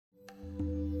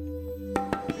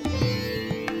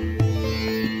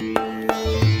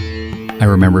I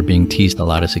remember being teased a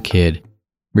lot as a kid,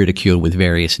 ridiculed with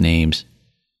various names.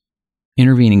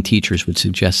 Intervening teachers would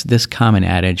suggest this common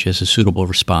adage as a suitable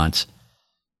response: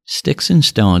 "Sticks and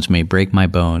stones may break my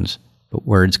bones, but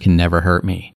words can never hurt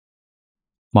me."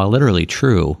 While literally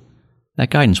true, that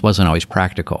guidance wasn't always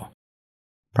practical,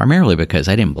 primarily because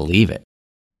I didn't believe it,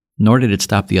 nor did it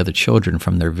stop the other children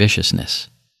from their viciousness.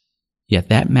 Yet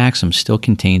that maxim still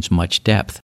contains much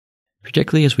depth,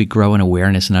 particularly as we grow in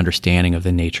awareness and understanding of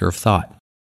the nature of thought.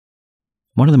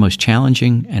 One of the most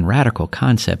challenging and radical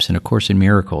concepts in A Course in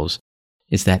Miracles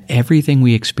is that everything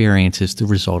we experience is the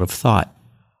result of thought.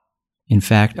 In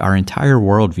fact, our entire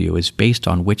worldview is based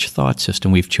on which thought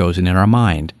system we've chosen in our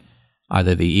mind,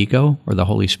 either the ego or the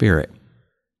Holy Spirit.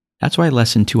 That's why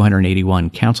Lesson 281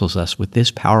 counsels us with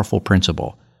this powerful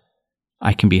principle: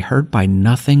 I can be hurt by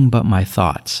nothing but my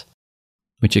thoughts,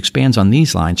 which expands on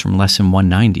these lines from Lesson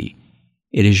 190.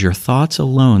 It is your thoughts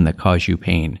alone that cause you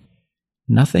pain.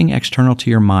 Nothing external to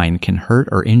your mind can hurt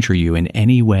or injure you in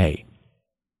any way.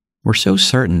 We're so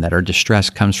certain that our distress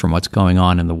comes from what's going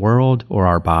on in the world or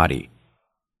our body,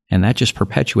 and that just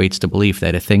perpetuates the belief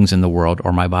that if things in the world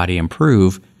or my body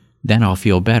improve, then I'll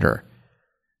feel better.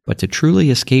 But to truly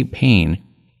escape pain,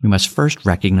 we must first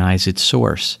recognize its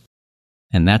source.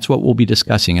 And that's what we'll be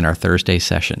discussing in our Thursday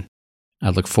session. I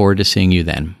look forward to seeing you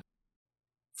then.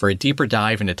 For a deeper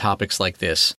dive into topics like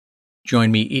this,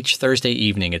 join me each Thursday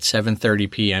evening at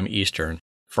 7:30 p.m. Eastern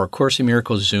for A Course in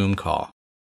Miracles Zoom call.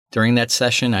 During that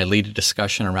session, I lead a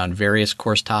discussion around various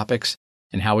Course topics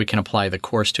and how we can apply the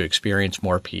Course to experience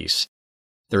more peace.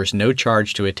 There is no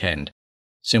charge to attend.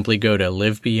 Simply go to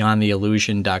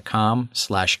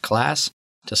livebeyondtheillusion.com/class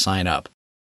to sign up.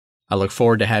 I look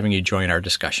forward to having you join our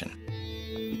discussion.